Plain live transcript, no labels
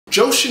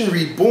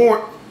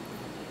JoshenReborn.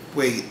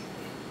 Wait,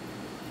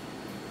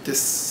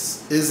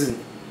 this isn't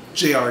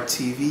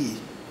JRTV.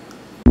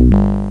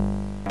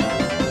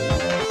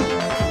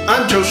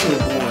 I'm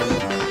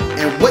JoshenReborn,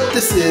 and what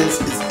this is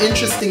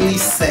Interestingly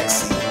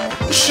Sexy,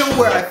 the show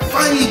where I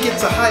finally get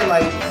to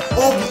highlight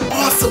all the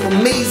awesome,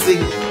 amazing,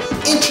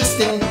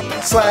 interesting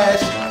 /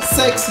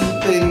 sexy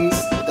things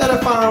that I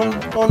found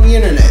on the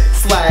internet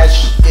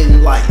 /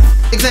 in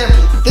life.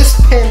 Example, this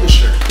panda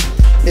shirt.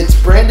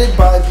 It's branded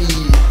by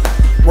the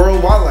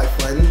World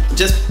Wildlife Fund.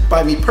 Just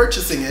by me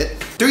purchasing it,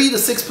 3 to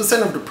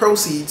 6% of the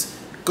proceeds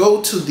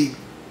go to the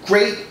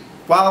great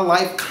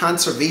wildlife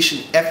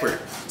conservation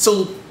effort.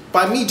 So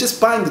by me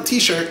just buying the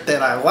t-shirt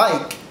that I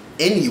like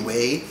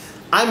anyway,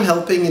 I'm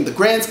helping in the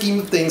grand scheme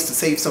of things to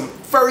save some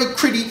furry,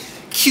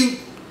 cute,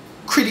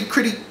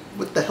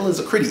 what the hell is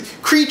a critty?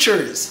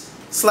 Creatures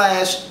 /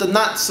 the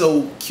not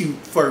so cute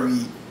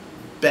furry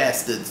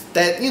bastards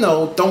that, you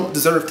know, don't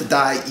deserve to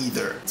die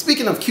either.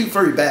 Speaking of cute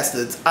furry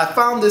bastards, I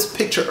found this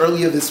picture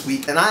earlier this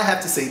week, and I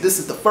have to say this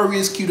is the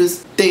furriest,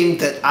 cutest thing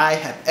that I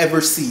have ever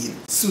seen.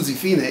 Susie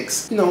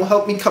Phoenix, you know,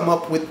 helped me come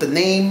up with the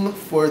name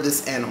for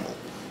this animal,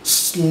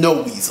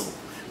 Snow Weasel,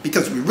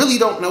 because we really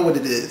don't know what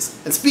it is.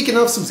 And speaking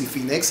of Susie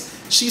Phoenix,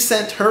 she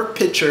sent her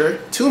picture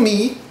to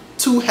me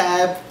to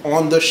have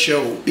on the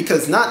show,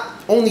 because not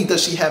only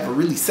does she have a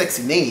really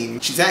sexy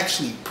name, she's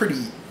actually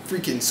pretty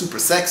freaking super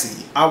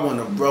sexy. I want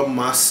to rub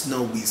my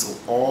Snow Weasel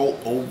all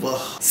over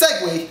her.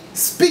 Segue,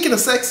 speaking of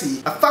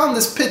sexy, I found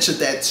this picture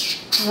that's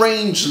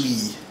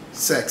strangely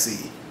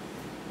sexy.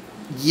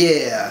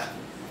 Yeah,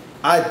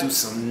 I do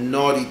some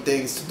naughty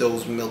things to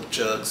those milk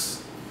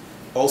jugs.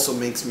 Also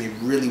makes me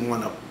really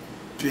want a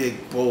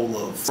big bowl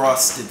of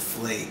frosted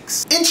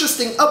flakes.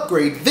 Interesting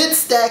upgrade,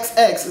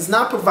 VidstatsX is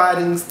now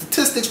providing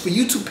statistics for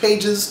YouTube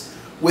pages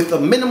with a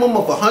minimum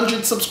of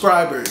 100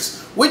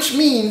 subscribers, which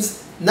means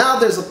now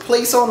there's a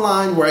place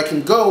online where I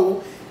can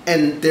go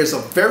and there's a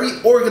very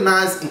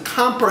organized and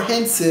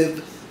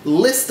comprehensive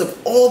list of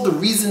all the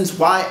reasons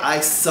why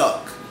I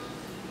suck.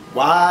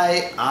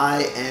 Why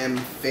I am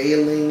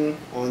failing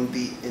on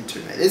the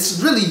internet. It's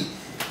really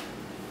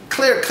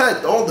clear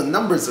cut, all the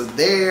numbers are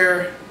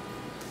there.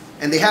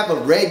 And they have a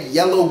red,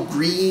 yellow,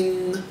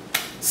 green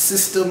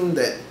system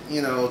that,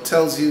 you know,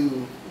 tells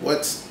you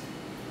what's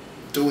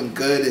doing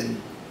good and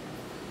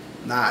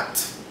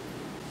not.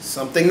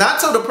 Something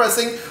not so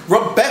depressing,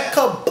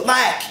 Rebecca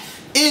Black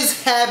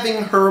is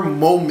having her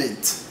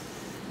moment.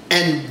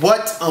 And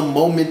what a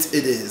moment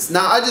it is.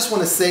 Now I just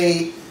want to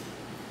say,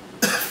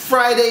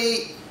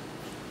 Friday,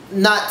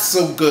 not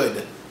so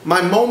good.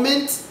 My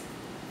moment,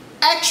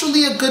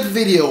 actually a good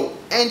video,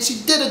 and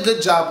she did a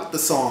good job with the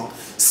song.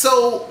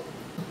 So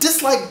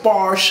dislike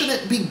bar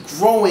shouldn't be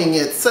growing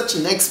at such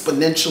an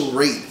exponential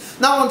rate.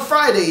 Now on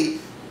Friday,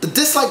 the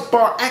dislike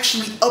bar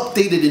actually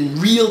updated in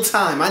real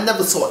time. I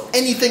never saw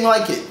anything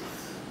like it.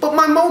 But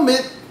my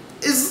moment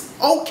is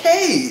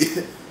okay.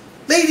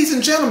 Ladies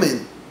and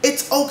gentlemen,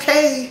 it's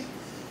okay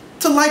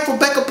to like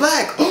Rebecca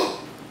Black.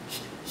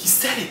 He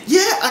said it.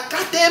 Yeah, I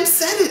goddamn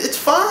said it. It's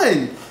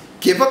fine.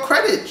 Give her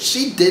credit.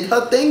 She did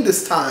her thing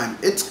this time.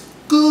 It's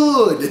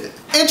good.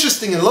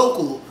 Interesting and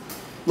local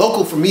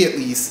for me at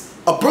least.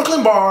 A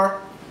Brooklyn bar,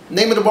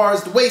 name of the bar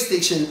is The Way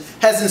Station,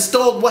 has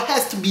installed what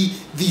has to be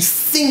the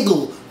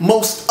single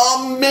most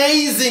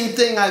amazing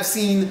thing I've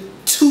seen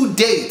to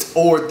date,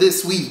 or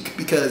this week,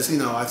 because, you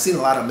know, I've seen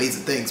a lot of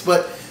amazing things.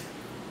 But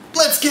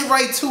let's get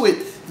right to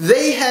it.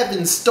 They have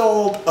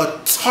installed a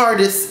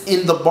Tardis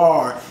in the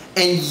bar,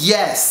 and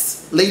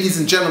yes, ladies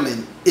and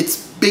gentlemen,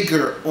 it's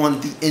bigger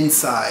on the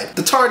inside.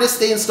 The Tardis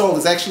they installed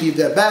is actually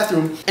their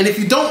bathroom, and if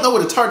you don't know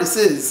what a Tardis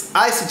is,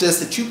 I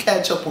suggest that you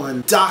catch up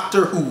on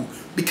Doctor Who,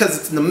 because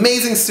it's an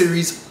amazing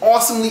series,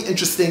 awesomely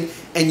interesting,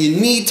 and you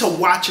need to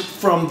watch it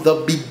from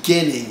the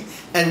beginning.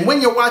 And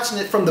when you're watching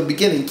it from the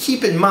beginning,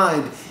 keep in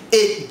mind,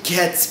 it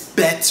gets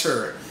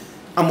better.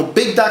 I'm a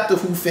big Doctor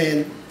Who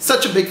fan,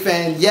 such a big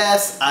fan.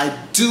 Yes, I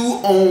do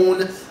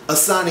own a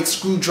sonic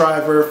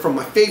screwdriver from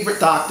my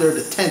favorite Doctor,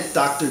 the 10th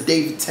Doctor,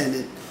 David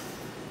Tennant.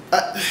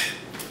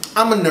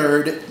 I'm a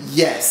nerd,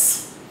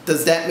 yes.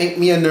 Does that make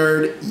me a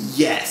nerd?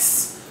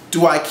 Yes.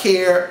 Do I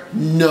care?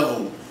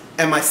 No.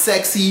 Am I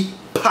sexy?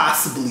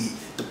 Possibly.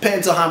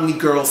 Depends on how many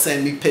girls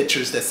send me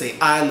pictures that say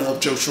I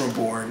love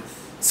JoshenReborn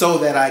so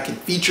that I can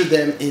feature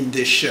them in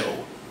this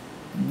show.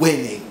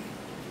 Winning.